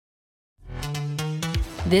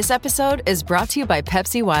This episode is brought to you by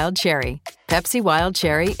Pepsi Wild Cherry. Pepsi Wild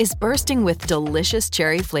Cherry is bursting with delicious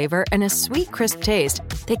cherry flavor and a sweet, crisp taste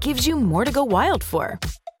that gives you more to go wild for.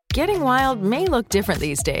 Getting wild may look different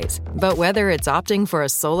these days, but whether it's opting for a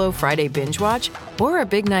solo Friday binge watch or a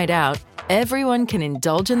big night out, everyone can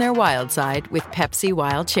indulge in their wild side with Pepsi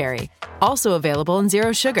Wild Cherry. Also available in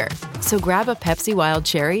Zero Sugar. So grab a Pepsi Wild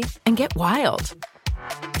Cherry and get wild.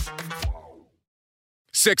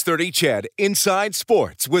 630 CHED Inside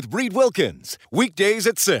Sports with Reed Wilkins. Weekdays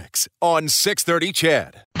at 6 on 630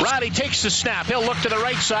 CHED. Riley takes the snap. He'll look to the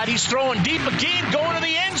right side. He's throwing deep again, going to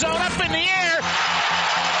the end zone, up in the air.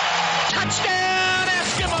 Touchdown,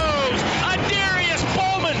 Eskimos! Adarius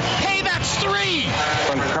Bowman. Hey, that's 3.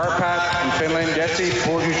 From Karpat in Finland, Jesse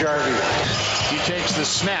Purjujarvi. He takes the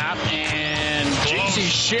snap, and J.C.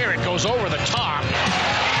 Sherritt goes over the top.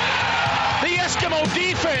 The Eskimo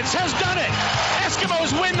defense has done it.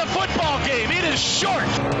 Eskimos win the football game. It is short.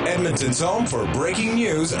 Edmonton's home for breaking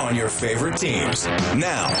news on your favorite teams.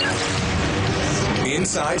 Now,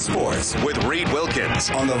 Inside Sports with Reed Wilkins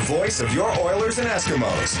on the voice of your Oilers and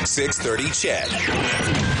Eskimos, 630 CHED.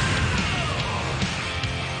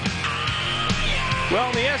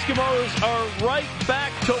 Well, the Eskimos are right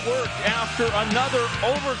back to work after another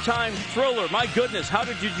overtime thriller. My goodness, how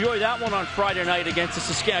did you enjoy that one on Friday night against the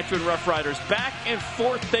Saskatchewan Roughriders? Back and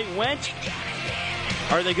forth they went.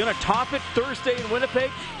 Are they going to top it Thursday in Winnipeg?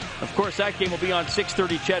 Of course, that game will be on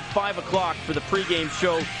 6:30 CHED, 5 o'clock for the pregame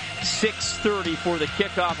show, 6:30 for the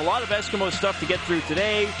kickoff. A lot of Eskimo stuff to get through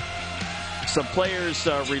today. Some players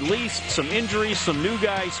released, some injuries, some new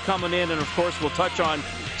guys coming in, and of course we'll touch on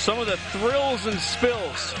some of the thrills and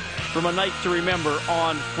spills from a night to remember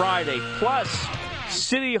on Friday. Plus,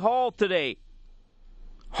 City Hall today,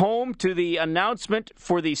 home to the announcement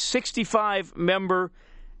for the 65-member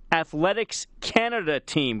Athletics Canada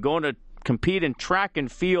team going to compete in track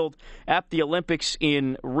and field at the Olympics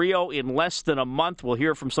in Rio in less than a month. We'll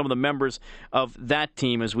hear from some of the members of that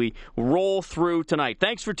team as we roll through tonight.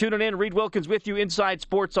 Thanks for tuning in. Reed Wilkins with you, Inside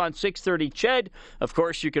Sports on 630 CHED. Of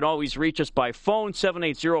course, you can always reach us by phone,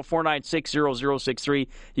 780-496-0063.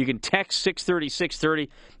 You can text 630-630.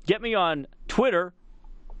 Get me on Twitter,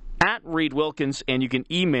 at Reed Wilkins, and you can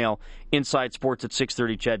email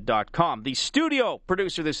InsideSports@630ched.com. The studio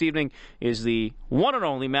producer this evening is the one and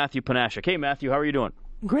only Matthew Panashik. Hey, Matthew, how are you doing?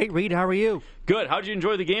 Great, Reed. How are you? Good. How did you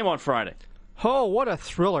enjoy the game on Friday? Oh, what a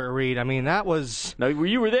thriller, Reed. I mean, that was... Now,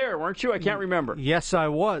 you were there, weren't you? I can't remember. Yes, I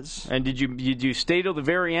was. And did you stay till the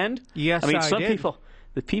very end? Yes, I did. Some people,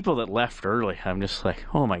 the people that left early, I'm just like,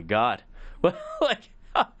 oh, my God. Well,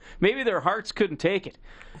 maybe their hearts couldn't take it.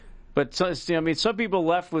 But, some people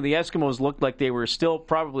left when the Eskimos looked like they were still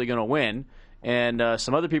probably going to win, and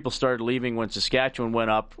some other people started leaving when Saskatchewan went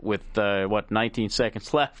up with, 19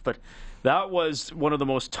 seconds left. But that was one of the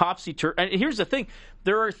most topsy-turvy. And here's the thing.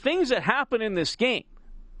 There are things that happen in that game,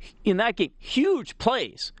 huge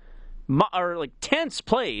plays, or tense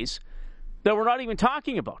plays, that we're not even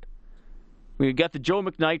talking about. We got the Joe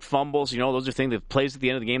McKnight fumbles. Those are things that plays at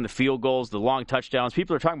the end of the game, the field goals, the long touchdowns.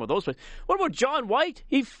 People are talking about those plays. What about John White?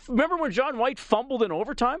 Remember when John White fumbled in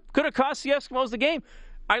overtime? Could have cost the Eskimos the game.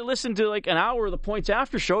 I listened to an hour of the Points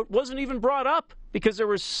After show. It wasn't even brought up because there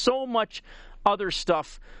was so much other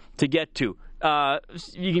stuff to get to.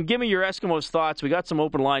 You can give me your Eskimos thoughts. We got some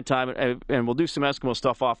open line time, and we'll do some Eskimo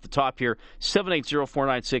stuff off the top here.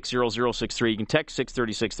 780-496-0063. You can text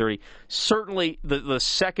 630-630. Certainly, the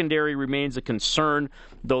secondary remains a concern,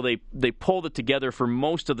 though they pulled it together for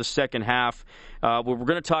most of the second half. We're going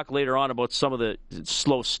to talk later on about some of the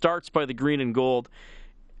slow starts by the green and gold.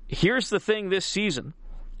 Here's the thing this season.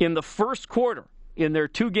 In the first quarter, in their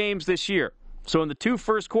 2 games this year, so in the 2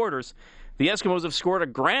 first quarters, the Eskimos have scored a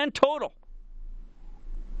grand total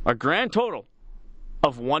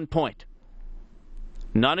of 1 point.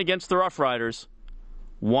 None against the Rough Riders,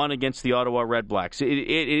 1 against the Ottawa Red Blacks.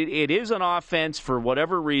 It is an offense, for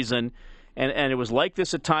whatever reason, and it was like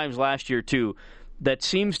this at times last year too, that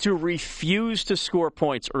seems to refuse to score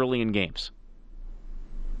points early in games.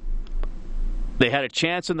 They had a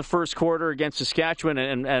chance in the first quarter against Saskatchewan,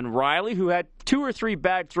 and Riley, who had 2 or 3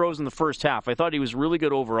 bad throws in the first half. I thought he was really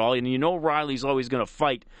good overall, and Riley's always going to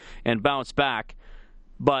fight and bounce back.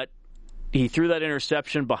 But he threw that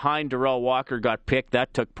interception behind Darrell Walker, got picked.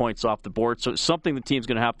 That took points off the board. So it's something the team's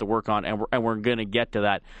going to have to work on, and we're going to get to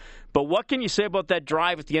that. But what can you say about that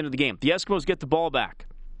drive at the end of the game? The Eskimos get the ball back.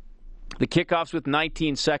 The kickoff's with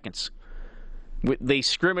 19 seconds. They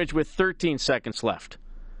scrimmage with 13 seconds left.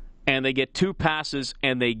 And they get 2 passes,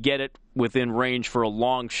 and they get it within range for a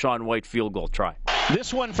long Shaun White field goal try.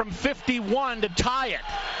 This one from 51 to tie it.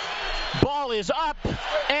 Ball is up,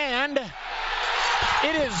 and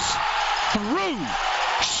It is through.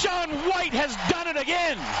 Sean White has done it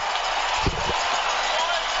again.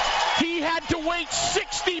 He had to wait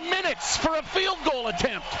 60 minutes for a field goal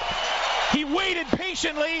attempt. He waited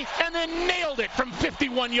patiently and then nailed it from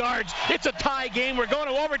 51 yards. It's a tie game. We're going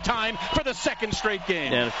to overtime for the second straight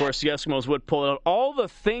game. And, of course, the Eskimos would pull out all the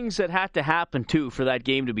things that had to happen, too, for that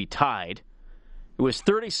game to be tied. It was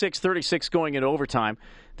 36-36 going into overtime.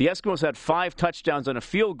 The Eskimos had 5 touchdowns and a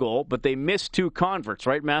field goal, but they missed 2 converts,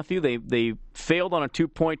 right, Matthew? They failed on a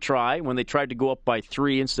 2-point try when they tried to go up by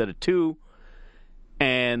 3 instead of 2.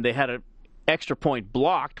 And they had an extra point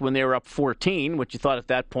blocked when they were up 14, which you thought at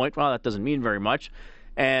that point, well, that doesn't mean very much.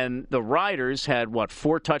 And the Riders had,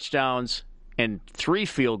 4 touchdowns and 3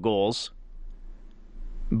 field goals,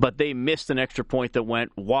 but they missed an extra point that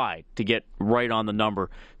went wide to get right on the number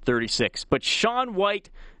 36. But Sean White,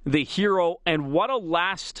 the hero, and what a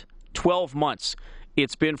last 12 months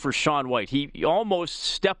it's been for Sean White. He almost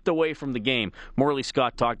stepped away from the game. Morley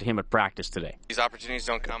Scott talked to him at practice today. These opportunities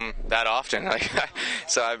don't come that often.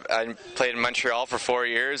 So I played in Montreal for 4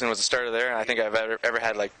 years and was a starter there. And I think I've ever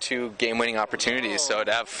had 2 game-winning opportunities. So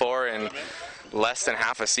to have 4 in less than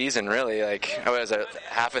half a season, really. I was a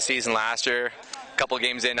half a season last year. Couple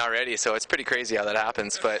games in already, so it's pretty crazy how that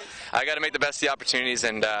happens. But I got to make the best of the opportunities,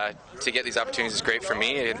 and to get these opportunities is great for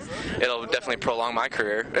me. It'll definitely prolong my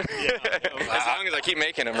career as long as I keep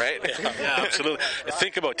making them, right? Yeah, absolutely.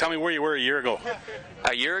 Tell me where you were a year ago.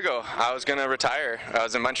 A year ago, I was going to retire. I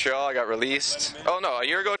was in Montreal. I got released. Oh no, a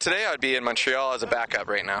year ago today, I'd be in Montreal as a backup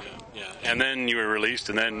right now. Yeah, and then you were released,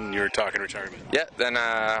 and then you were talking retirement. Yeah, then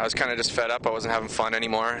I was kind of just fed up. I wasn't having fun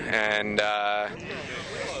anymore, and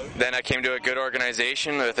then I came to a good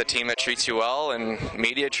organization with a team that treats you well and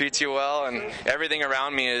media treats you well, and everything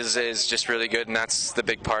around me is just really good, and that's the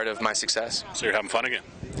big part of my success. So you're having fun again?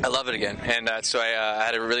 I love it again, and so I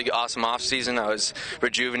had a really awesome off season. I was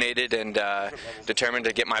rejuvenated and determined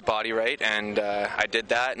to get my body right, and I did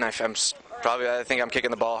that, and I think I'm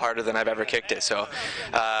kicking the ball harder than I've ever kicked it. So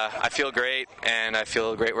I feel great, and I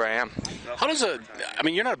feel great where I am. How does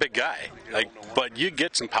you're not a big guy, but you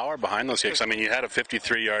get some power behind those kicks. You had a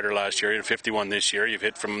 53-yarder last year, you had a 51 this year, you've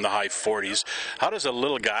hit from the high 40s. How does a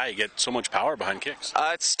little guy get so much power behind kicks?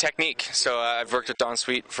 It's technique. So I've worked with Don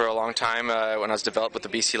Sweet for a long time when I was developed with the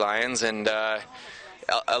BC Lions, and a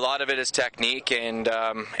lot of it is technique, and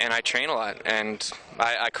I train a lot, and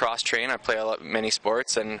I cross-train. I play many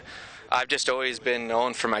sports, and I've just always been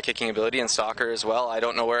known for my kicking ability in soccer as well. I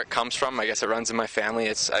don't know where it comes from. I guess it runs in my family.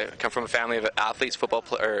 I come from a family of athletes,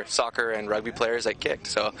 soccer and rugby players that kicked.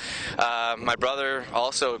 So my brother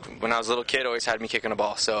also, when I was a little kid, always had me kicking a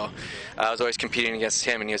ball. So I was always competing against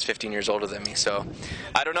him, and he was 15 years older than me. So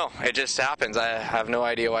I don't know. It just happens. I have no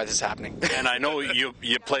idea why this is happening. And I know you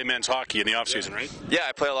play men's hockey in the off season, right? Yeah,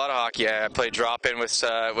 I play a lot of hockey. I play drop-in with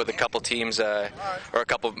a couple teams or a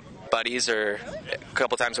couple buddies or a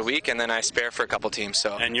couple times a week, and then I spare for a couple teams.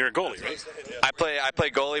 So. And you're a goalie, right? I play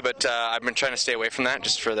goalie, but I've been trying to stay away from that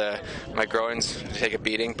just for my groins to take a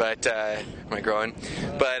beating. But my groin.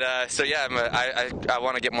 But so yeah, I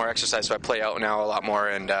want to get more exercise, so I play out now a lot more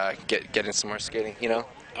and get in some more skating.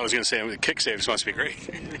 I was going to say, the kick saves must be great.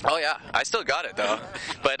 Oh, yeah. I still got it, though.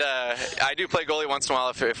 But I do play goalie once in a while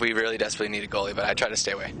if we really desperately need a goalie, but I try to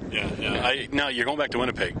stay away. Yeah. Now, you're going back to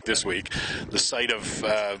Winnipeg this week. The site of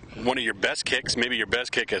one of your best kicks, maybe your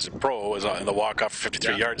best kick as a pro, was on the walk-off for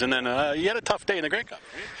 53 yards, and then you had a tough day in the Grey Cup.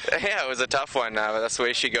 Right? Yeah, it was a tough one. That's the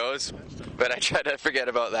way she goes. But I try to forget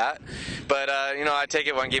about that. But, I take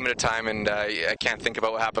it one game at a time, and I can't think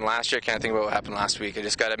about what happened last year. I can't think about what happened last week. I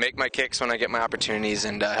just got to make my kicks when I get my opportunities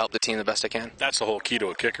and help the team the best I can. That's the whole key to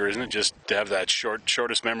a kicker, isn't it? Just to have that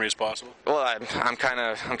shortest memory as possible. Well, I'm kind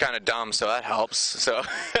of dumb, so that helps. So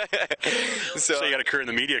you got a career in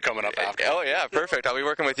the media coming up after. Oh yeah, perfect. I'll be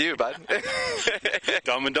working with you, bud.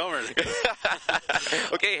 Dumb and Dumber.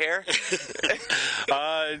 Okay, hair.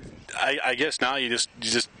 I guess now you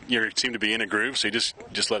seem to be in a groove, so you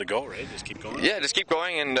just let it go, right? Just keep going. Yeah, just keep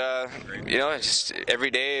going, and just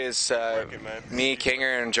every day is me,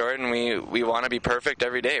 Kinger, and Jordan. We want to be perfect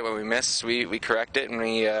every day. When we miss, we correct it, and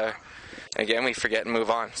we forget and move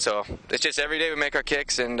on. So it's just every day we make our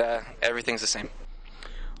kicks, and everything's the same.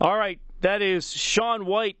 All right, that is Sean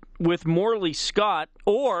White with Morley Scott,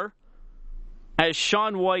 or as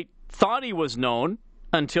Sean White thought he was known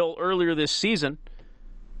until earlier this season,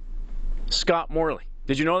 Scott Morley.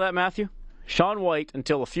 Did you know that, Matthew? Sean White,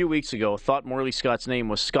 until a few weeks ago, thought Morley Scott's name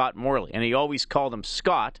was Scott Morley, and he always called him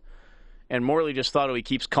Scott. And Morley just thought, he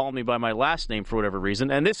keeps calling me by my last name for whatever reason.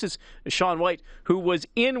 And this is Sean White, who was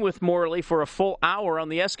in with Morley for a full hour on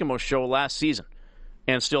the Eskimo show last season.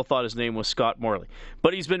 and still thought his name was Scott Morley.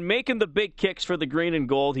 But he's been making the big kicks for the green and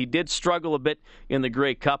gold. He did struggle a bit in the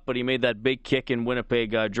Grey Cup, but he made that big kick in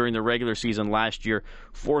Winnipeg during the regular season last year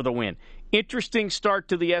for the win. Interesting start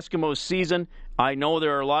to the Eskimos season. I know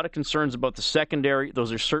there are a lot of concerns about the secondary.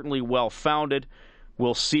 Those are certainly well-founded.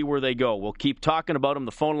 We'll see where they go. We'll keep talking about them.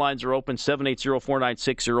 The phone lines are open,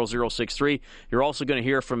 780-496-0063. You're also going to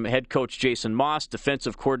hear from head coach Jason Moss,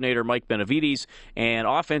 defensive coordinator Mike Benavides, and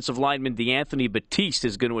offensive lineman DeAnthony Batiste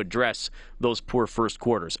is going to address those poor first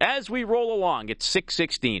quarters. As we roll along, it's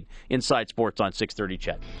 6:16 Inside Sports on 630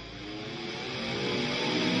 CHED.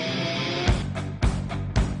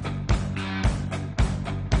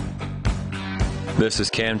 This is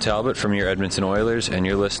Cam Talbot from your Edmonton Oilers, and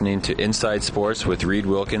you're listening to Inside Sports with Reed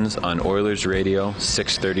Wilkins on Oilers Radio,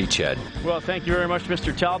 630 CHED. Well, thank you very much,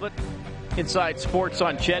 Mr. Talbot. Inside Sports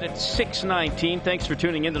on CHED at 6:19. Thanks for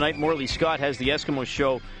tuning in tonight. Morley Scott has the Eskimos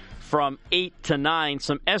show from 8 to 9.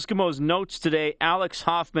 Some Eskimos notes today. Alex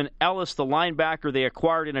Hoffman-Ellis, the linebacker they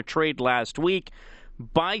acquired in a trade last week.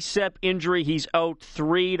 Bicep injury. He's out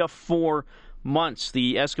 3 to 4 months.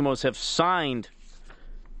 The Eskimos have signed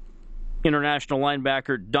international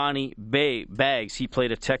linebacker Donnie Baggs. He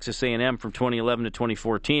played at Texas A&M from 2011 to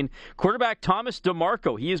 2014. Quarterback Thomas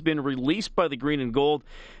DeMarco. He has been released by the Green and Gold.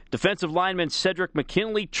 Defensive lineman Cedric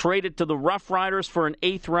McKinley traded to the Rough Riders for an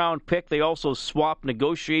 8th-round pick. They also swapped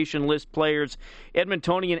negotiation list players.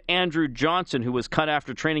 Edmontonian Andrew Johnson, who was cut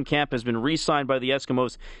after training camp, has been re-signed by the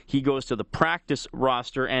Eskimos. He goes to the practice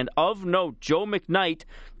roster. And of note, Joe McKnight, a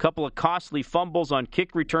couple of costly fumbles on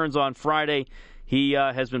kick returns on Friday. He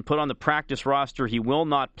has been put on the practice roster. He will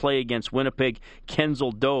not play against Winnipeg.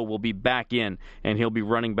 Kenzel Doe will be back in, and he'll be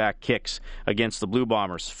running back kicks against the Blue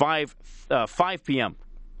Bombers. 5 p.m.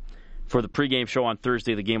 for the pregame show on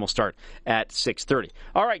Thursday. The game will start at 6:30.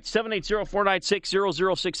 All right,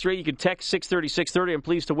 780-496-0063. You can text 630-630. I'm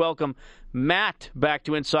pleased to welcome Matt back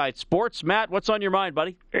to Inside Sports. Matt, what's on your mind,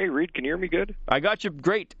 buddy? Hey, Reed, can you hear me good? I got you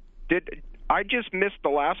great. I just missed the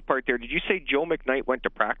last part there. Did you say Joe McKnight went to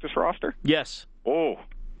practice roster? Yes. Oh,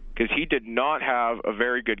 because he did not have a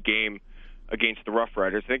very good game against the Rough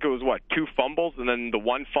Riders. I think it was, 2 fumbles, and then the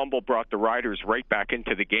one fumble brought the Riders right back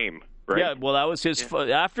into the game, right? Yeah, well, that was his.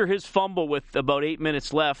 Yeah. After his fumble with about 8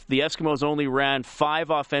 minutes left, the Eskimos only ran 5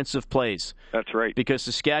 offensive plays. That's right. Because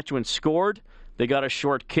Saskatchewan scored, they got a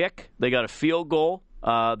short kick, they got a field goal,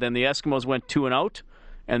 then the Eskimos went 2 and out.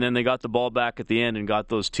 And then they got the ball back at the end and got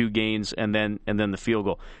those 2 gains and then the field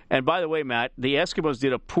goal. And by the way, Matt, the Eskimos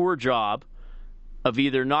did a poor job of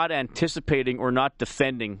either not anticipating or not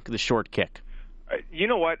defending the short kick. You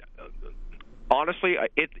know what? Honestly,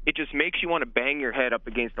 it just makes you want to bang your head up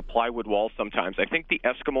against a plywood wall sometimes. I think the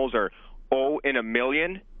Eskimos are 0 in a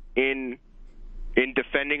million in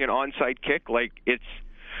defending an onside kick.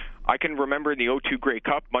 I can remember in the 2002 Grey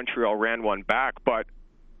Cup, Montreal ran one back, but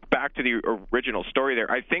back to the original story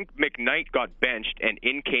there, I think McKnight got benched, and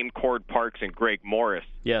in came Cord Parks and Greg Morris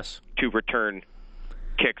to return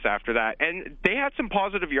kicks after that. And they had some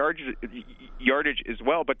positive yardage as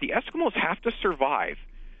well, but the Eskimos have to survive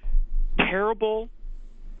terrible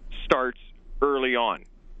starts early on.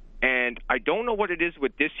 And I don't know what it is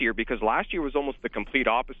with this year, because last year was almost the complete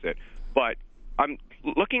opposite. But I'm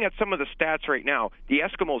looking at some of the stats right now. The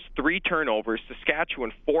Eskimos 3 turnovers,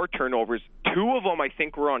 Saskatchewan 4 turnovers. 2 of them I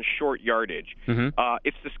think were on short yardage. Mm-hmm.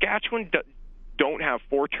 If Saskatchewan don't have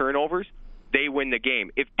 4 turnovers, they win the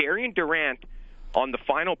game. If Darian Durant on the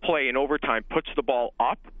final play in overtime puts the ball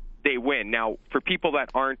up, they win. Now, for people that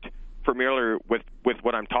aren't familiar with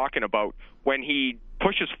what I'm talking about, when he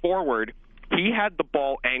pushes forward, he had the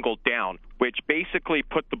ball angled down, which basically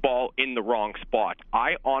put the ball in the wrong spot.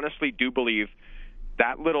 I honestly do believe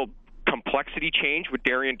that little complexity change with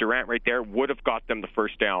Darian Durant right there would have got them the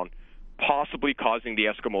first down, possibly causing the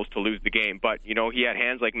Eskimos to lose the game. But, he had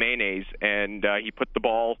hands like mayonnaise, and he put the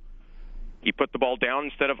ball down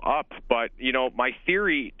instead of up. But, my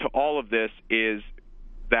theory to all of this is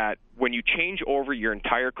that when you change over your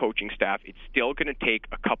entire coaching staff, it's still going to take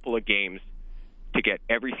a couple of games to get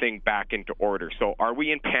everything back into order. So are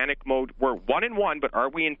we in panic mode? We're 1-1, but are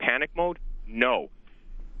we in panic mode? No.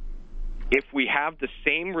 If we have the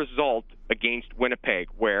same result against Winnipeg,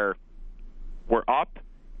 where we're up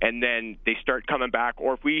and then they start coming back,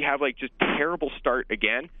 or if we have just terrible start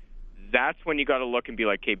again, that's when you got to look and be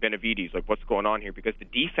like, hey, Benavides, what's going on here? Because the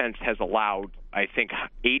defense has allowed, I think,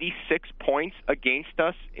 86 points against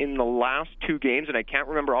us in the last 2 games, and I can't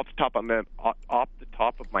remember off the top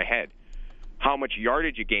of my head how much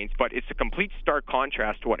yardage against, but it's a complete stark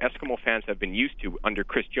contrast to what Eskimo fans have been used to under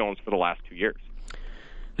Chris Jones for the last 2 years.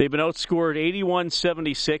 They've been outscored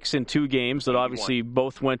 81-76 in 2 games that obviously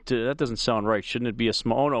both went to... That doesn't sound right. Shouldn't it be a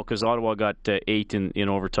small... Oh, no, because Ottawa got 8 in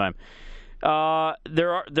overtime.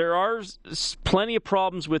 There are plenty of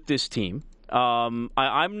problems with this team.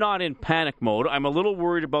 I'm not in panic mode. I'm a little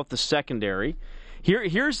worried about the secondary.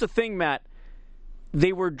 Here's the thing, Matt.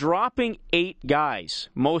 They were dropping 8 guys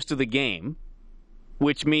most of the game,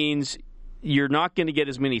 which means you're not going to get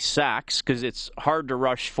as many sacks because it's hard to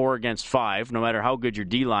rush 4 against 5, no matter how good your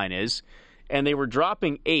D-line is. And they were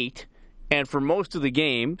dropping 8, and for most of the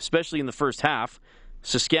game, especially in the first half,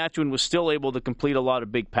 Saskatchewan was still able to complete a lot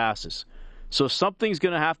of big passes. So something's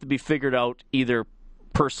going to have to be figured out either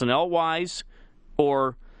personnel-wise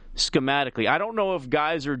or schematically. I don't know if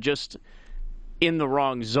guys are just in the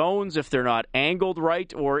wrong zones, if they're not angled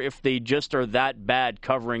right, or if they just are that bad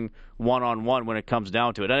covering one-on-one when it comes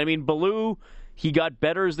down to it. And I mean, Ballou, he got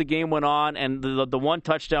better as the game went on, and the one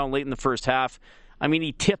touchdown late in the first half, I mean,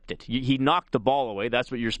 he tipped it. He knocked the ball away. That's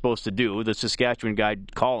what you're supposed to do. The Saskatchewan guy,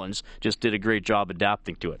 Collins, just did a great job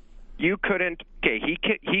adapting to it. You couldn't. Okay,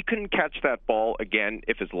 he couldn't catch that ball again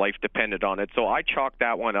if his life depended on it. So I chalked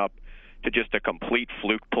that one up to just a complete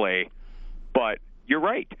fluke play. But you're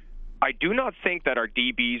right. I do not think that our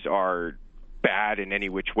DBs are bad in any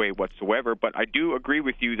which way whatsoever, but I do agree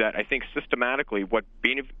with you that I think systematically what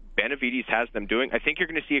Benavides has them doing, I think you're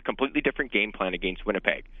going to see a completely different game plan against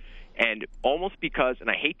Winnipeg. And almost because, and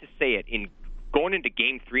I hate to say it, in going into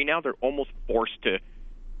Game 3 now, they're almost forced to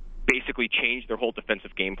basically change their whole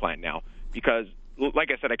defensive game plan now. Because, like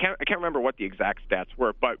I said, I can't remember what the exact stats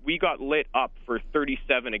were, but we got lit up for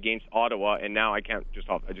 37 against Ottawa, and now I just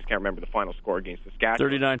can't remember the final score against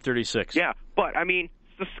Saskatchewan. 39-36. Yeah, but I mean,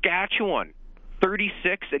 Saskatchewan,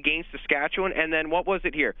 36 against Saskatchewan, and then what was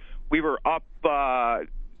it here? We were up.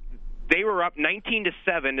 They were up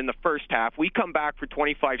 19-7 in the first half. We come back for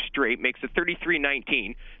 25 straight, makes it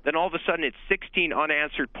 33-19. Then all of a sudden, it's 16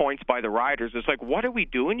 unanswered points by the Riders. It's like, what are we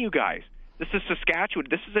doing, you guys? This is Saskatchewan.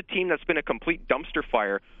 This is a team that's been a complete dumpster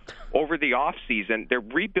fire over the offseason. They're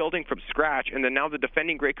rebuilding from scratch, and then now the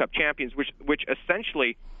defending Grey Cup champions, which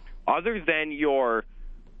essentially, other than your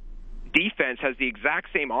defense, has the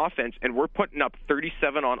exact same offense, and we're putting up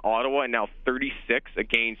 37 on Ottawa and now 36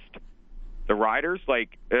 against the Riders.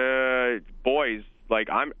 Like, boys, like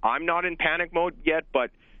I'm not in panic mode yet, but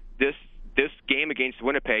this game against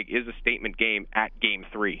Winnipeg is a statement game at Game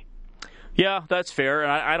 3. Yeah, that's fair.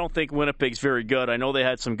 And I don't think Winnipeg's very good. I know they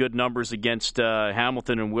had some good numbers against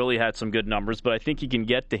Hamilton, and Willie had some good numbers, but I think you can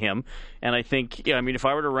get to him. And I think, if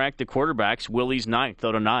I were to rank the quarterbacks, Willie's 9th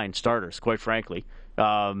out of 9 starters, quite frankly.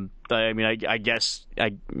 I guess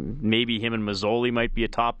maybe him and Mazzoli might be a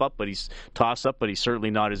toss-up, but he's certainly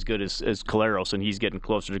not as good as Collaros, and he's getting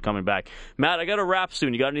closer to coming back. Matt, I got to wrap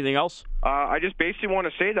soon. You got anything else? I just basically want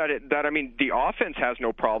to say that the offense has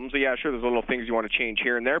no problems. Yeah, sure, there's little things you want to change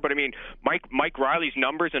here and there, but I mean, Mike Riley's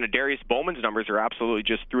numbers and Darius Bowman's numbers are absolutely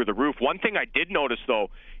just through the roof. One thing I did notice, though,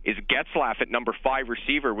 is Getzlaff at number 5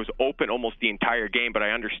 receiver was open almost the entire game, but I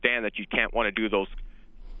understand that you can't want to do those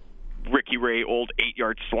Ricky Ray old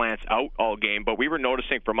 8-yard slants out all game, but we were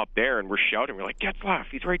noticing from up there, and we're shouting, we're like, Getzlaff,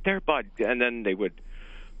 he's right there, bud. And then they would.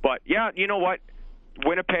 But, yeah, you know what?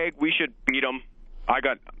 Winnipeg, we should beat them.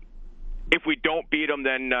 If we don't beat them,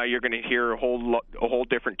 then you're going to hear a whole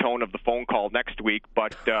different tone of the phone call next week.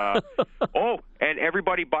 But, and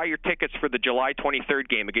everybody buy your tickets for the July 23rd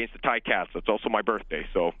game against the Ticats. That's also my birthday,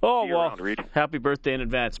 so see you around, Reed. Happy birthday in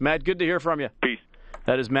advance. Matt, good to hear from you. Peace.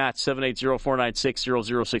 That is Matt,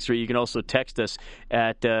 780-496-0063. You can also text us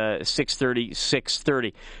at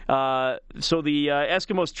 630-630. So the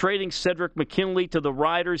Eskimos trading Cedric McKinley to the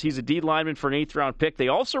Riders. He's a D lineman for an 8th-round pick. They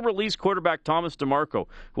also released quarterback Thomas DeMarco,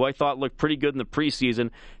 who I thought looked pretty good in the preseason,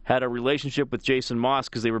 had a relationship with Jason Moss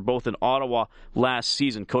because they were both in Ottawa last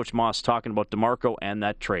season. Coach Moss talking about DeMarco and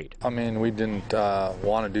that trade. I mean, we didn't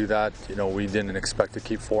want to do that. We didn't expect to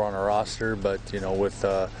keep 4 on our roster, but, with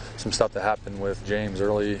some stuff that happened with James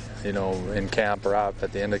early, in camp or out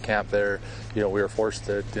at the end of camp there, we were forced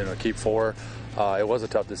to, keep 4. It was a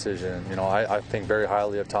tough decision. I think very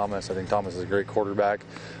highly of Thomas. I think Thomas is a great quarterback.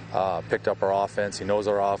 Picked up our offense. He knows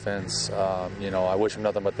our offense. I wish him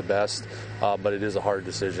nothing but the best, but it is a hard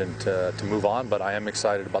decision to move on. But I am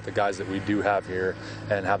excited about the guys that we do have here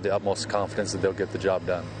and have the utmost confidence that they'll get the job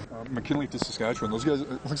done. McKinley to Saskatchewan. Those guys,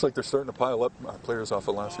 it looks like they're starting to pile up players off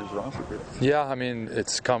of last year's roster. Yeah, I mean,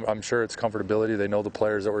 I'm sure it's comfortability. They know the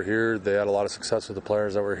players that were here. They had a lot of success with the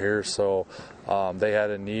players that were here, so they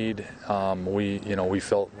had a need. We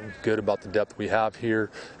felt good about the depth we have here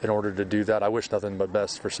in order to do that. I wish nothing but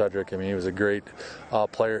best for Cedric. I mean, he was a great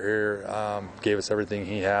player here, gave us everything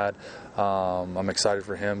he had. I'm excited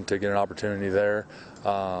for him to get an opportunity there.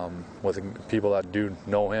 with people that do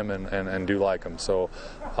know him and do like him. So,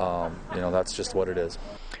 that's just what it is.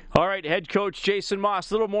 All right, head coach Jason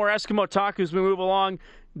Maas. A little more Eskimo talk as we move along.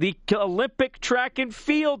 The Olympic track and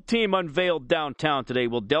field team unveiled downtown today.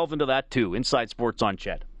 We'll delve into that too. Inside Sports on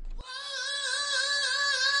Ched.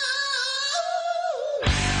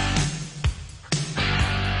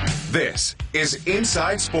 This is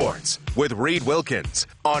Inside Sports with Reed Wilkins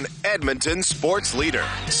on Edmonton Sports Leader,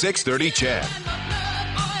 630 Ched.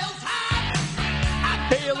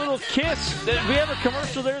 Hey, a little Kiss. We have a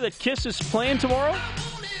commercial there that Kiss is playing tomorrow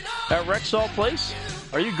at Rexall Place.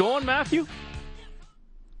 Are you going, Matthew?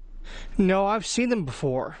 No, I've seen them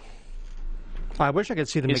before. I wish I could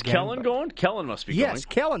see them again. Is Kellen going? Kellen must be going. Yes,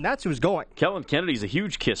 Kellen, that's who's going. Kellen Kennedy's a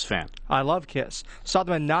huge Kiss fan. I love Kiss. Saw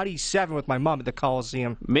them in 97 with my mom at the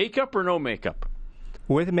Coliseum. Makeup or no makeup?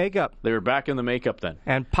 With makeup. They were back in the makeup then.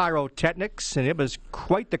 And pyrotechnics, and it was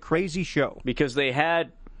quite the crazy show. Because they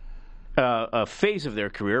had a phase of their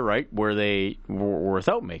career, right, where they were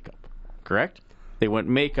without makeup, correct? They went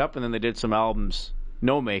makeup, and then they did some albums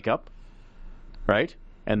no makeup, right?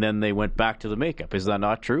 And then they went back to the makeup. Is that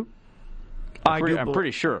not true? I'm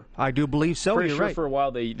pretty sure. I do believe so. Pretty You're sure right. For a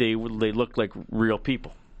while they looked like real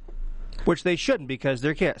people. Which they shouldn't, because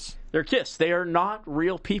they're Kiss. They're Kiss. They are not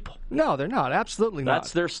real people. No, they're not. Absolutely not.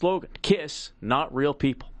 That's their slogan. Kiss, not real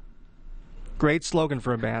people. Great slogan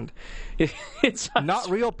for a band. It's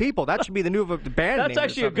not real people. That should be the new band name. That's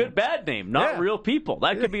actually a good band name. Not real people.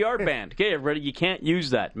 That could be our band. Okay, everybody, you can't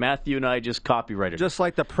use that. Matthew and I just copyrighted. Just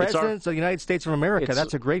like the Presidents of the United States of America.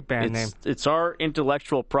 That's a great band name. It's our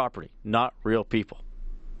intellectual property, not real people.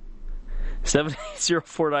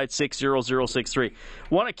 780-496-0063.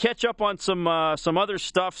 Want to catch up on some other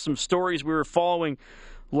stuff, some stories we were following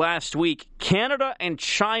last week. Canada and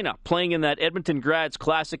China playing in that Edmonton Grads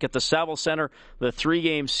Classic at the Saville Centre, the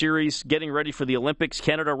 3-game series, getting ready for the Olympics.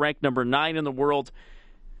 Canada ranked number 9 in the world.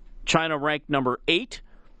 China ranked number 8.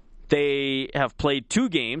 They have played 2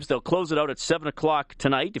 games. They'll close it out at 7 o'clock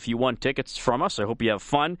tonight. If you won tickets from us, I hope you have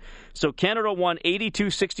fun. So Canada won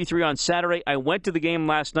 82-63 on Saturday. I went to the game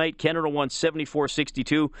last night. Canada won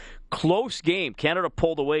 74-62. Close game. Canada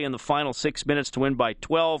pulled away in the final 6 minutes to win by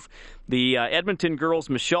 12. The Edmonton girls,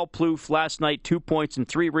 Michelle Plouffe, last night, 2 points and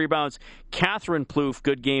 3 rebounds. Catherine Plouffe,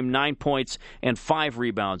 good game, 9 points and 5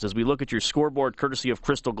 rebounds. As we look at your scoreboard, courtesy of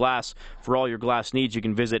Crystal Glass, for all your glass needs, you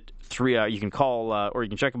can visit you can call or you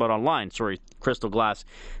can check them out online.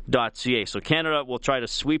 crystalglass.ca. So Canada will try to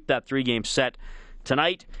sweep that 3-game set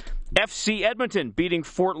tonight. FC Edmonton beating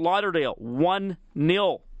Fort Lauderdale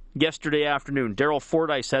 1-0. Yesterday afternoon. Daryl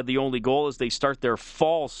Fordyce had the only goal as they start their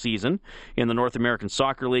fall season in the North American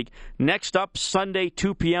Soccer League. Next up, Sunday,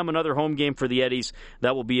 2 p.m., another home game for the Eddies.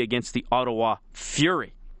 That will be against the Ottawa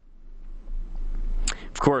Fury.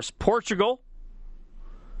 Of course, Portugal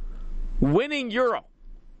winning Euro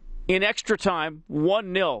in extra time,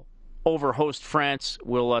 1-0 over host France.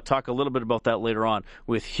 We'll talk a little bit about that later on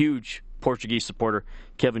with huge Portuguese supporter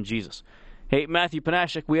Kevin Jesus. Hey, Matthew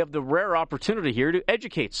Panashik, we have the rare opportunity here to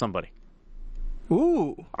educate somebody.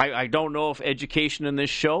 Ooh. I don't know if education in this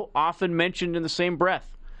show often mentioned in the same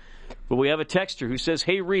breath. But we have a texter who says,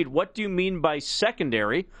 hey, Reed, what do you mean by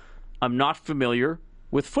secondary? I'm not familiar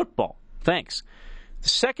with football. Thanks. The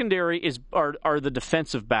secondary are the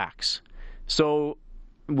defensive backs. So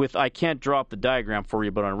I can't draw up the diagram for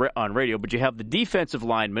you but on radio, but you have the defensive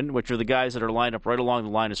linemen, which are the guys that are lined up right along the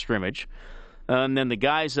line of scrimmage. And then the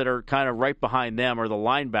guys that are kind of right behind them are the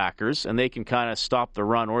linebackers, and they can kind of stop the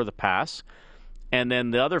run or the pass. And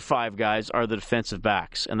then the other 5 guys are the defensive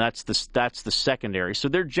backs, and that's the secondary. So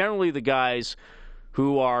they're generally the guys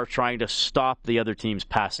who are trying to stop the other team's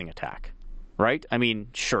passing attack, right? I mean,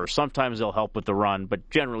 sure, sometimes they'll help with the run, but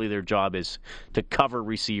generally their job is to cover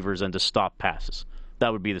receivers and to stop passes.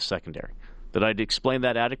 That would be the secondary. Did I explain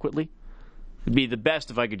that adequately? It'd be the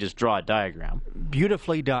best if I could just draw a diagram.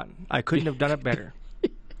 Beautifully done. I couldn't have done it better.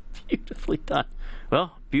 Beautifully done.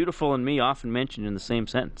 Well, beautiful and me often mentioned in the same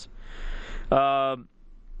sentence. All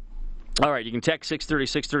right, you can text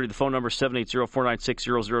 630-630. The phone number is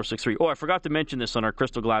 780-496-0063. Oh, I forgot to mention this on our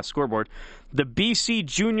Crystal Glass scoreboard. The BC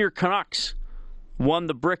Junior Canucks won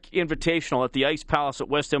the Brick Invitational at the Ice Palace at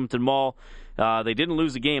West Edmonton Mall. They didn't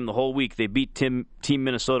lose the game the whole week. They beat Team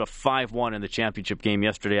Minnesota 5-1 in the championship game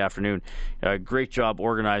yesterday afternoon. Great job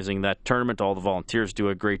organizing that tournament. All the volunteers do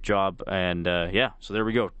a great job. And, so there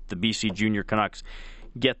we go. The BC Junior Canucks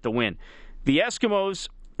get the win. The Eskimos,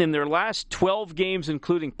 in their last 12 games,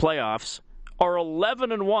 including playoffs, are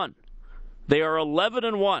 11-1. They are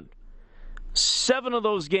 11-1. 7 of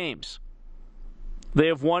those games, they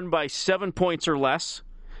have won by 7 points or less.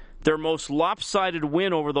 Their most lopsided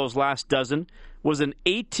win over those last dozen was an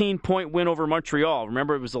 18-point win over Montreal.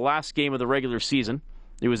 Remember, it was the last game of the regular season.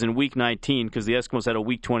 It was in Week 19 because the Eskimos had a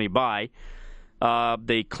Week 20 bye.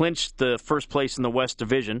 They clinched the first place in the West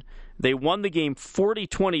Division. They won the game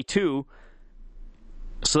 40-22,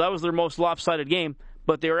 so that was their most lopsided game,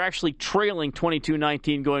 but they were actually trailing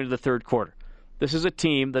 22-19 going to the third quarter. This is a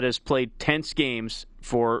team that has played tense games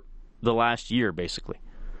for the last year, basically.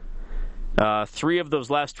 3 of those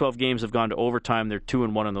last 12 games have gone to overtime. They're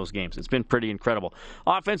 2-1 in those games. It's been pretty incredible.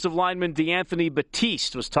 Offensive lineman DeAnthony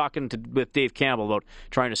Batiste was talking with Dave Campbell about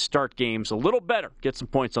trying to start games a little better, get some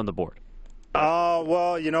points on the board.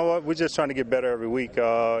 Well, you know what? We're just trying to get better every week.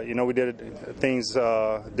 We did things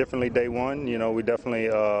differently day one. We definitely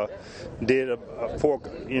did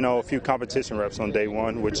a few competition reps on day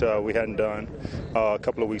one, which we hadn't done a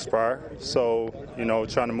couple of weeks prior. So,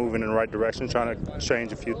 trying to move in the right direction, trying to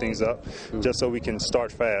change a few things up just so we can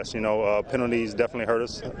start fast. Penalties definitely hurt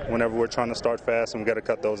us whenever we're trying to start fast, and we've got to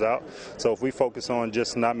cut those out. So if we focus on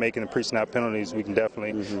just not making the pre-snap penalties, we can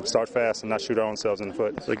definitely start fast and not shoot ourselves in the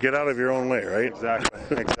foot. So get out of your own way, right?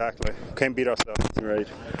 Exactly. Can't beat ourselves. Right.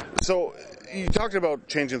 So you talked about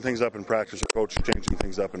changing things up in practice, or coach changing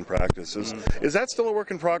things up in practice. Is that still a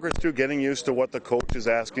work in progress too, getting used to what the coach is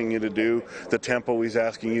asking you to do, the tempo he's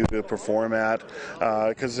asking you to perform at?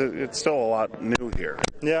 Because it's still a lot new here.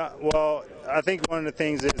 Yeah, well, I think one of the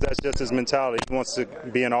things is that's just his mentality. He wants to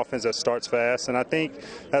be an offense that starts fast, and I think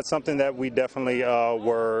that's something that we definitely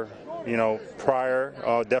were prior.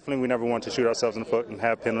 Definitely we never wanted to shoot ourselves in the foot and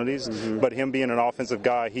have penalties, but him being an offensive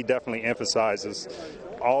guy, he definitely emphasizes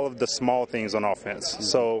all of the small things on offense.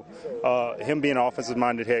 So him being an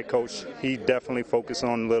offensive-minded head coach, he definitely focused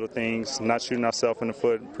on little things, not shooting ourselves in the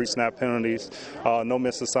foot, pre-snap penalties, no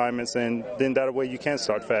missed assignments, and then that way you can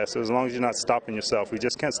start fast. So as long as you're not stopping yourself, we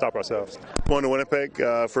just can't stop ourselves. Going to Winnipeg,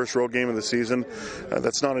 first road game of the season.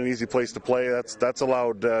 That's not an easy place to play. That's a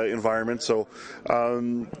loud environment. So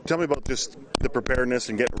tell me about just the preparedness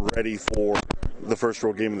and getting ready for the first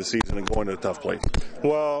road game of the season and going to a tough place.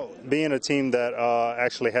 Well, being a team that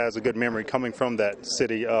actually has a good memory coming from that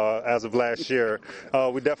city as of last year,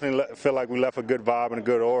 we definitely feel like we left a good vibe and a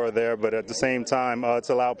good aura there, but at the same time, it's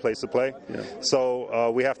a loud place to play. Yeah.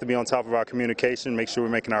 So we have to be on top of our communication, make sure we're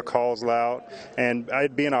making our calls loud, and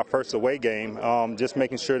it being our first away game, just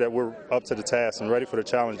making sure that we're up to the task and ready for the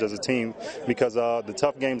challenge as a team, because the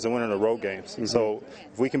tough games are winning the road games. So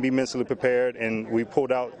if we can be mentally prepared, and we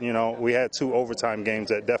pulled out, we had 2 overtime games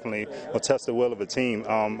that definitely will test the will of a team.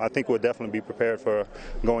 I think we'll definitely be prepared for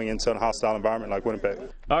going into a hostile environment like Winnipeg.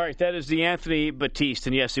 All right, that is DeAnthony Batiste,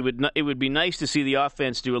 and yes, it would be nice to see the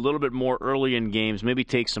offense do a little bit more early in games, maybe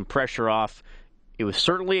take some pressure off. It was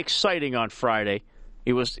certainly exciting on Friday.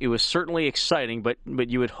 It was certainly exciting, but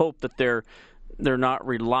you would hope that they're not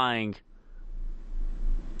relying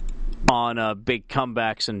on big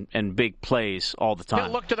comebacks and big plays all the time.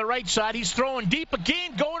 He'll look to the right side. He's throwing deep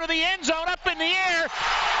again, going to the end zone, up in the air.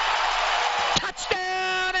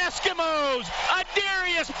 Touchdown, Eskimos!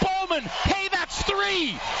 Darius Bowman. Hey, that's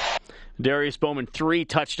 3. Darius Bowman, 3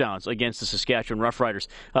 touchdowns against the Saskatchewan Roughriders.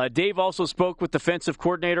 Dave also spoke with defensive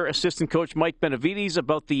coordinator, assistant coach Mike Benavides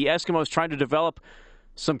about the Eskimos trying to develop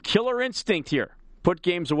some killer instinct here. Put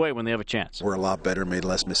games away when they have a chance. We're a lot better, made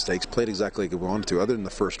less mistakes, played exactly like we wanted to. Other than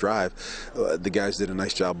the first drive, the guys did a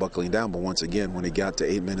nice job buckling down. But once again, when it got to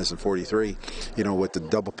 8 minutes and 43, with the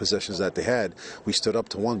double possessions that they had, we stood up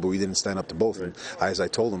to one, but we didn't stand up to both. Right. And as I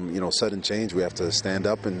told them, sudden change, we have to stand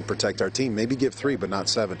up and protect our team. Maybe give 3, but not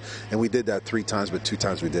 7. And we did that 3 times, but 2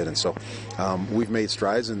 times we didn't. So we've made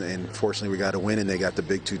strides, and fortunately we got a win, and they got the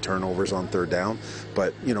big 2 turnovers on third down.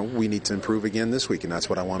 But, we need to improve again this week, and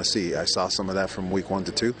that's what I want to see. I saw some of that from week 1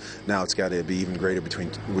 to 2. Now it's got to be even greater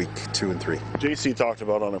between week 2 and 3. JC talked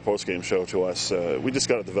about on our post-game show to us, we just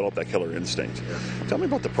got to develop that killer instinct. Tell me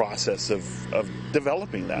about the process of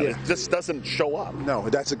developing that. Yeah. It just doesn't show up. No,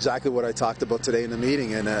 that's exactly what I talked about today in the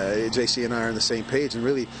meeting, and JC and I are on the same page, and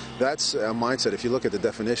really that's a mindset. If you look at the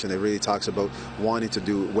definition, it really talks about wanting to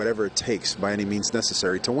do whatever it takes by any means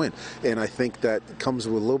necessary to win. And I think that comes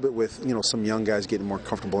with a little bit with, some young guys getting more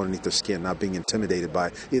comfortable underneath their skin, not being intimidated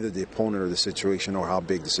by either the opponent or the situation or how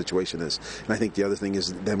big the situation is. And I think the other thing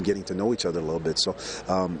is them getting to know each other a little bit. So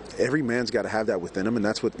every man's got to have that within him, and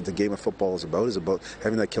that's what the game of football is about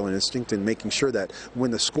having that killer instinct and making sure that when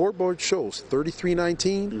the scoreboard shows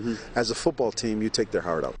 33-19, as a football team, you take their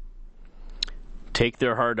heart out. Take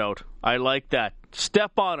their heart out. I like that.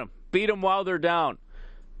 Step on them. Beat them while they're down.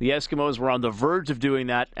 The Eskimos were on the verge of doing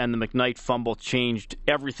that, and the McKnight fumble changed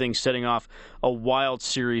everything, setting off a wild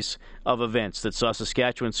series of events that saw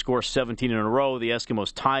Saskatchewan score 17 in a row. The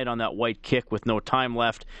Eskimos tied on that white kick with no time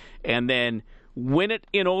left, and then win it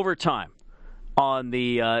in overtime on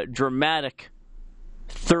the dramatic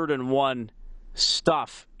 3rd and 1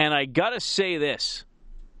 stuff. And I got to say this.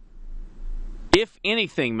 If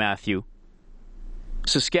anything, Matthew,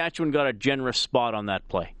 Saskatchewan got a generous spot on that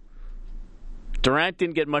play. Durant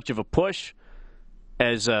didn't get much of a push.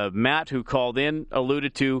 As Matt, who called in,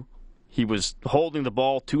 alluded to, he was holding the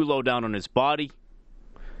ball too low down on his body.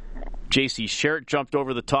 J.C. Sherritt jumped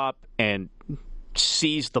over the top and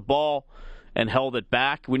seized the ball and held it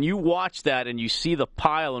back. When you watch that and you see the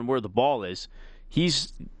pile and where the ball is, he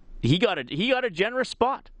got a generous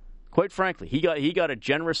spot. Quite frankly, he got a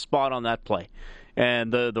generous spot on that play.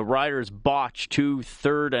 And the Riders botched that was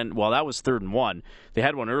 3rd and 1. They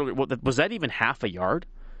had one earlier. Was that even half a yard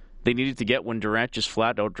they needed to get when Durant just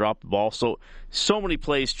flat out dropped the ball? So many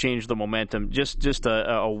plays changed the momentum. Just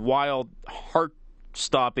a wild,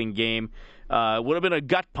 heart-stopping game. Would have been a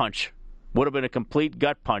gut punch. Would have been a complete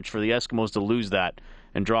gut punch for the Eskimos to lose that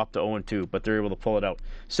and drop to 0-2, but they're able to pull it out.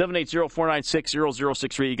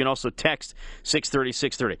 780-496-0063. You can also text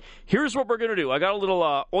 630-630. Here's what we're going to do. I got a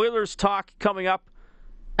little Oilers talk coming up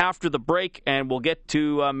after the break, and we'll get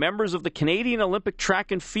to members of the Canadian Olympic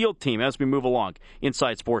track and field team as we move along.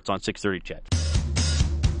 Inside Sports on 630 CHED.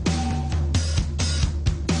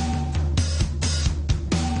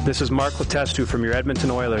 This is Mark Letestu from your Edmonton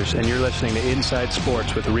Oilers, and you're listening to Inside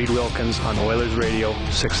Sports with Reed Wilkins on Oilers Radio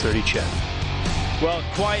 630 CHED. Well,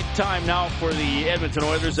 quiet time now for the Edmonton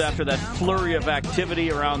Oilers after that flurry of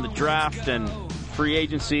activity around the draft and free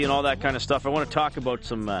agency and all that kind of stuff. I want to talk about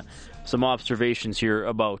some observations here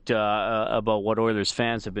about what Oilers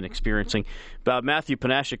fans have been experiencing. Matthew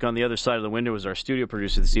Panashik on the other side of the window is our studio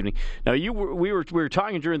producer this evening. Now, we were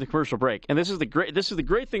talking during the commercial break, and this is the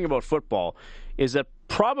great thing about football is that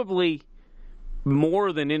probably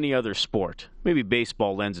more than any other sport, maybe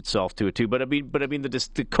baseball lends itself to it too. But I mean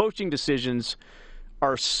the coaching decisions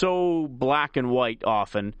are so black and white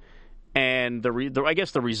often, and I guess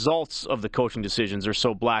the results of the coaching decisions are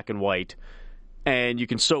so black and white. And you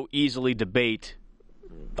can so easily debate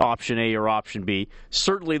option A or option B.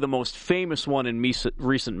 Certainly the most famous one in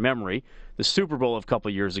recent memory, the Super Bowl of a couple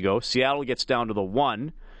of years ago. Seattle gets down to the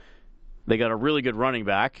 1. They got a really good running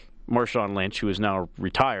back, Marshawn Lynch, who is now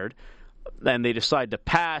retired. And they decide to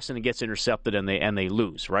pass, and it gets intercepted, and they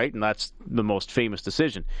lose, right? And that's the most famous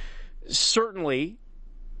decision. Certainly,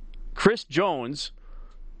 Chris Jones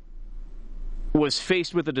was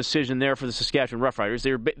faced with a decision there for the Saskatchewan Roughriders.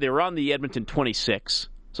 They were on the Edmonton 26,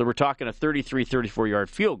 so we're talking a 33, 34-yard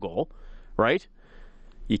field goal, right?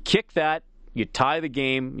 You kick that, you tie the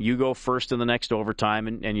game, you go first in the next overtime,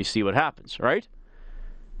 and you see what happens, right?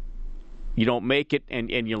 You don't make it, and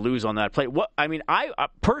you lose on that play.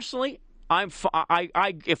 Personally,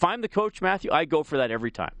 if I'm the coach, Matthew, I go for that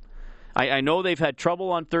every time. I know they've had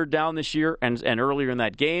trouble on 3rd down this year and earlier in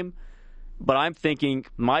that game. But I'm thinking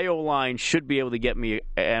my O-line should be able to get me,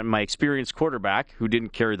 and my experienced quarterback, who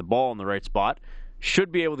didn't carry the ball in the right spot,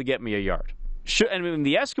 should be able to get me a yard. The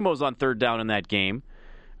Eskimos on 3rd down in that game,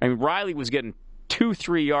 Riley was getting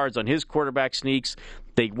 2-3 yards on his quarterback sneaks.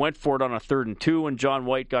 They went for it on a 3rd and 2, and John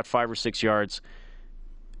White got 5 or 6 yards.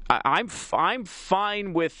 I'm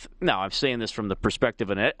fine with, now I'm saying this from the perspective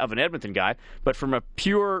of an Edmonton guy, but from a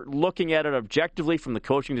pure looking at it objectively from the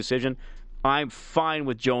coaching decision, I'm fine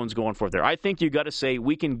with Jones going for it there. I think you got to say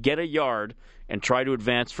we can get a yard and try to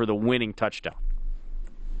advance for the winning touchdown.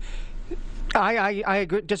 I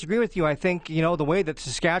disagree with you. I think, the way that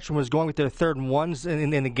Saskatchewan was going with their 3rd and 1s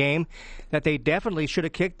in the game, that they definitely should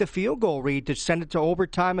have kicked the field goal, Reed, to send it to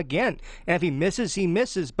overtime again. And if he misses, he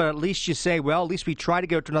misses. But at least you say, well, at least we try to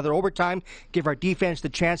go to another overtime, give our defense the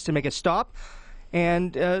chance to make a stop,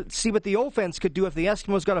 and see what the offense could do. If the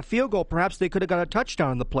Eskimos got a field goal, perhaps they could have got a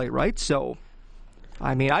touchdown on the play, right? So,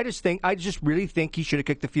 I just really think he should have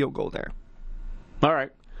kicked the field goal there. All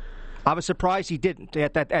right. I was surprised he didn't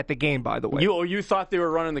at the game, by the way. You thought they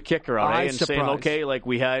were running the kicker out, and saying, okay,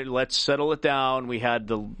 let's settle it down. We had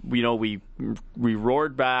we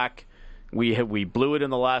roared back. We blew it in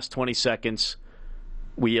the last 20 seconds.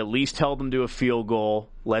 We at least held them to a field goal.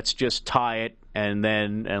 Let's just tie it,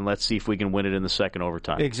 and let's see if we can win it in the second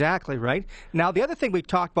overtime. Exactly, right. Now, the other thing we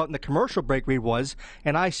talked about in the commercial break, Reed, was,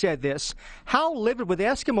 and I said this, how livid would the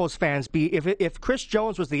Eskimos fans be if Chris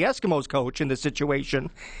Jones was the Eskimos coach in this situation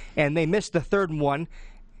and they missed the 3rd and 1?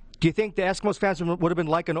 Do you think the Eskimos fans would have been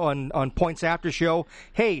like on Points After show?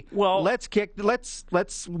 Hey, why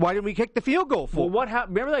didn't we kick the field goal for? Well, what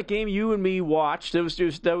happened? Remember that game you and me watched? That was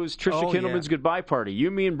Tricia Kindelman's goodbye party.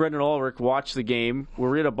 You, me, and Brendan Ulrich watched the game.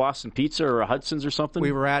 Were we at a Boston Pizza or a Hudson's or something?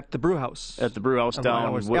 We were at the brew house. At the brew house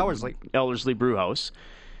down Ellerslie Brew House,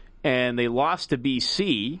 and they lost to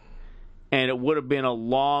BC. and it would have been a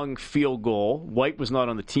long field goal. White was not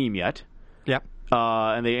on the team yet. Yep.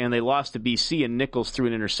 And they lost to BC, and Nichols threw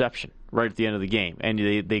an interception right at the end of the game, and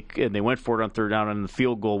they went for it on third down, and the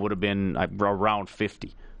field goal would have been around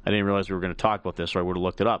 50. I didn't realize we were going to talk about this, or I would have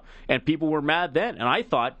looked it up. And people were mad then, and I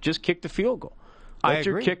thought, just kick the field goal. Let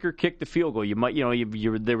your kicker kick the field goal. You might,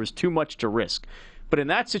 there was too much to risk. But in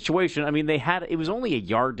that situation, I mean, it was only a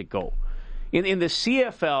yard to go. In the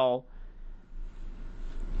CFL,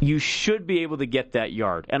 you should be able to get that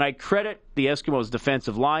yard. And I credit the Eskimos'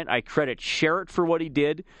 defensive line. I credit Sherritt for what he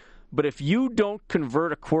did. But if you don't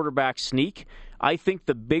convert a quarterback sneak, I think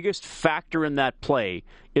the biggest factor in that play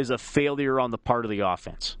is a failure on the part of the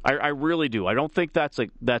offense. I really do. I don't think that's a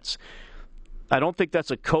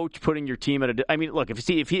coach putting your team at a. I mean, look, if it's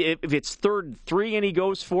 3rd and 3 and he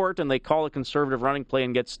goes for it and they call a conservative running play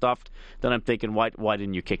and get stuffed, then I'm thinking, why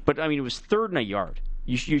didn't you kick? But I mean, it was 3rd and a yard.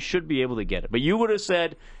 You should be able to get it. But you would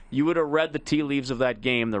have read the tea leaves of that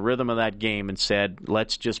game, the rhythm of that game, and said,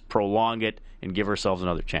 let's just prolong it and give ourselves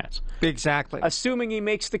another chance. Exactly. Assuming he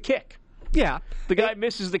makes the kick. Yeah. The guy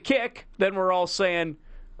misses the kick, then we're all saying,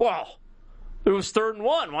 well, it was 3rd and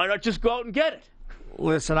 1. Why not just go out and get it?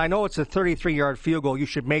 Listen, I know it's a 33-yard field goal. You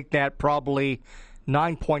should make that probably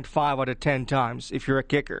 9.5 out of 10 times if you're a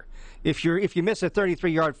kicker. If you miss a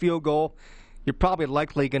 33-yard field goal, you're probably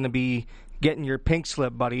likely going to be getting your pink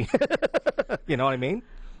slip, buddy. You know what I mean?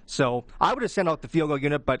 So I would have sent out the field goal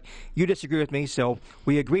unit, but you disagree with me, so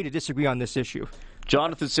we agree to disagree on this issue.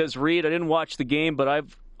 Jonathan says, Reed, I didn't watch the game, but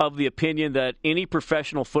I've of the opinion that any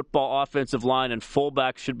professional football offensive line and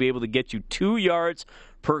fullback should be able to get you 2 yards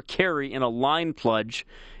per carry in a line plunge.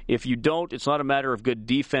 If you don't, it's not a matter of good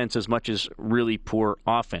defense as much as really poor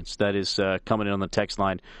offense. That is coming in on the text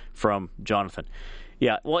line from Jonathan.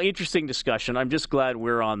 Yeah, well, interesting discussion. I'm just glad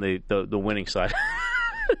we're on the winning side.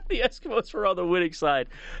 The Eskimos were on the winning side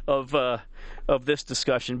of this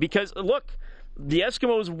discussion because, look, the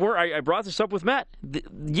Eskimos were, I brought this up with Matt,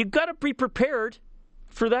 you got to be prepared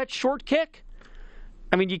for that short kick.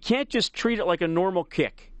 I mean, you can't just treat it like a normal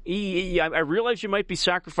kick. I realize you might be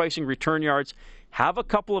sacrificing return yards. Have a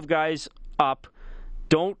couple of guys up.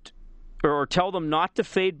 Don't, or tell them not to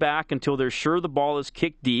fade back until they're sure the ball is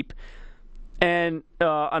kicked deep. And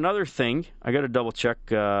another thing, I got to double check.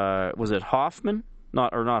 Was it Hoffman?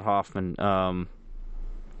 Not Hoffman.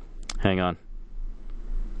 Hang on.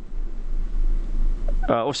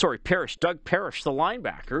 Parrish. Doug Parrish, the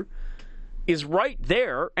linebacker, is right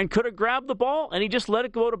there and could have grabbed the ball, and he just let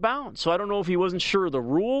it go out of bounds. So I don't know if he wasn't sure of the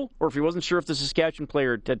rule or if he wasn't sure if the Saskatchewan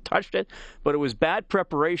player had touched it, but it was bad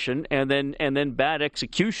preparation and then bad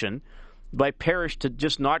execution by Parrish to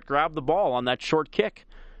just not grab the ball on that short kick,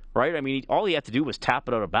 right? I mean, all he had to do was tap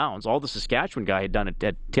it out of bounds. All the Saskatchewan guy had done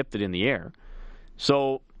had tipped it in the air.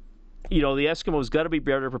 So, the Eskimos got to be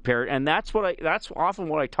better prepared, and that's often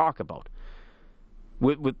what I talk about.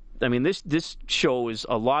 This show is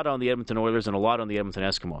a lot on the Edmonton Oilers and a lot on the Edmonton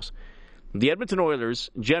Eskimos. The Edmonton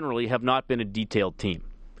Oilers generally have not been a detailed team.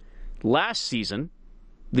 Last season,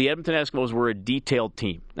 the Edmonton Eskimos were a detailed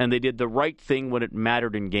team, and they did the right thing when it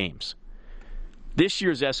mattered in games. This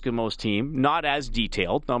year's Eskimos team, not as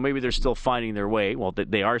detailed. Now, maybe they're still finding their way. Well,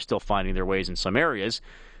 they are still finding their ways in some areas.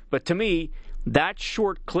 But to me, that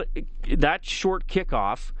short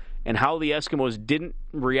kickoff and how the Eskimos didn't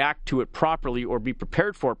react to it properly or be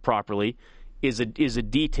prepared for it properly is a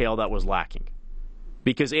detail that was lacking.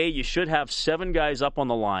 Because, A, you should have 7 guys up on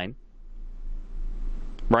the line,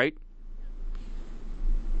 right?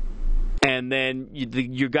 And then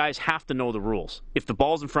your guys have to know the rules. If the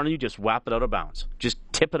ball's in front of you, just whap it out of bounds. Just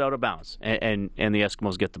tip it out of bounds, and the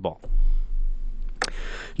Eskimos get the ball.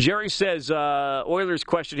 Jerry says, Oilers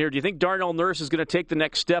question here, do you think Darnell Nurse is going to take the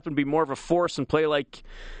next step and be more of a force and play like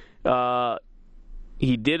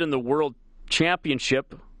he did in the World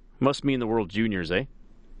Championship? Must mean the World Juniors, eh?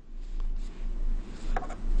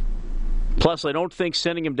 Plus, I don't think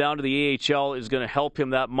sending him down to the AHL is going to help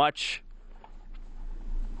him that much.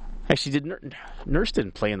 Actually, Nurse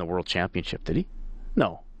didn't play in the World Championship, did he?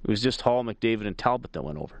 No. It was just Hall, McDavid, and Talbot that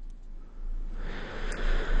went over.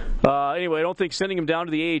 Anyway, I don't think sending him down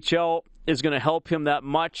to the AHL is going to help him that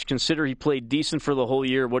much. Consider he played decent for the whole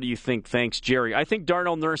year. What do you think? Thanks, Jerry. I think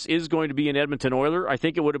Darnell Nurse is going to be an Edmonton Oiler. I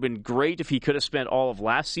think it would have been great if he could have spent all of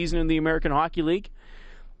last season in the American Hockey League.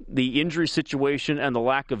 The injury situation and the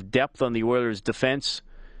lack of depth on the Oilers' defense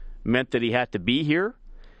meant that he had to be here.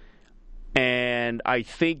 And I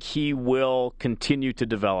think he will continue to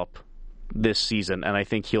develop this season, and I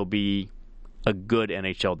think he'll be a good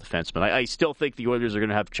NHL defenseman. I still think the Oilers are going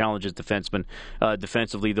to have challenges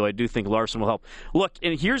defensively, though I do think Larson will help. Look,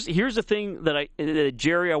 and here's the thing that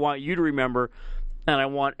Jerry, I want you to remember. and I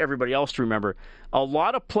want everybody else to remember, a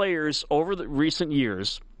lot of players over the recent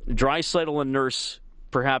years, Draisaitl and Nurse,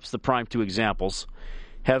 perhaps the prime two examples,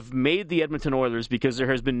 have made the Edmonton Oilers because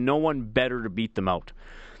there has been no one better to beat them out.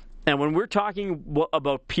 And when we're talking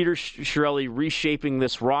about Peter Chiarelli reshaping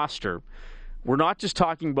this roster, we're not just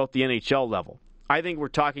talking about the NHL level. I think we're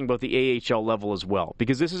talking about the AHL level as well,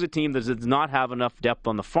 because this is a team that does not have enough depth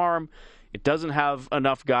on the farm. It doesn't have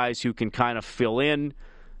enough guys who can kind of fill in.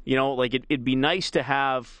 You know, like it'd be nice to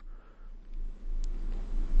have,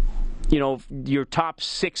 you know, your top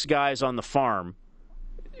 6 guys on the farm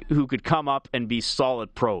who could come up and be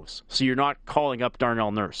solid pros. So you're not calling up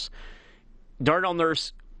Darnell Nurse. Darnell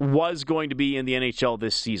Nurse was going to be in the NHL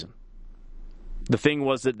this season. The thing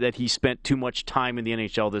was that he spent too much time in the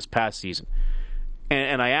NHL this past season.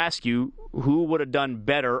 And I ask you, who would have done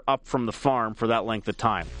better up from the farm for that length of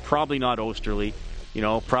time? Probably not Osterley. You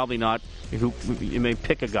know, probably not. You may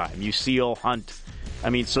pick a guy. Musil, Hunt. I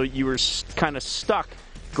mean, so you were kind of stuck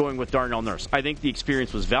going with Darnell Nurse. I think the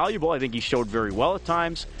experience was valuable. I think he showed very well at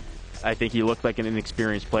times. I think he looked like an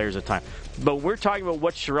inexperienced player at times. But we're talking about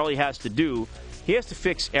what Chiarelli has to do. He has to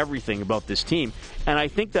fix everything about this team. And I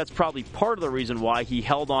think that's probably part of the reason why he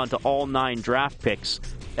held on to all 9 draft picks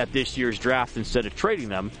at this year's draft instead of trading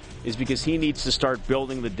them, is because he needs to start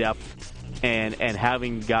building the depth and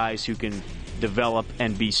having guys who can develop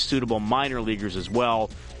and be suitable minor leaguers as well,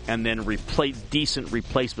 and then decent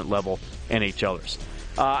replacement level NHLers.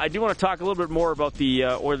 I do want to talk a little bit more about the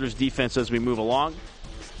Oilers defense as we move along.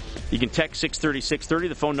 You can text 630-630.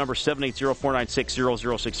 The phone number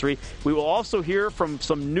 780-496-0063. We will also hear from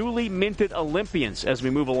some newly minted Olympians as we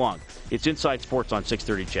move along. It's Inside Sports on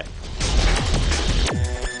 630 CHED.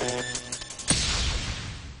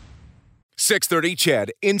 630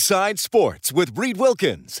 CHED Inside Sports with Reed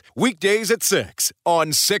Wilkins. Weekdays at 6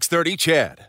 on 630 CHED.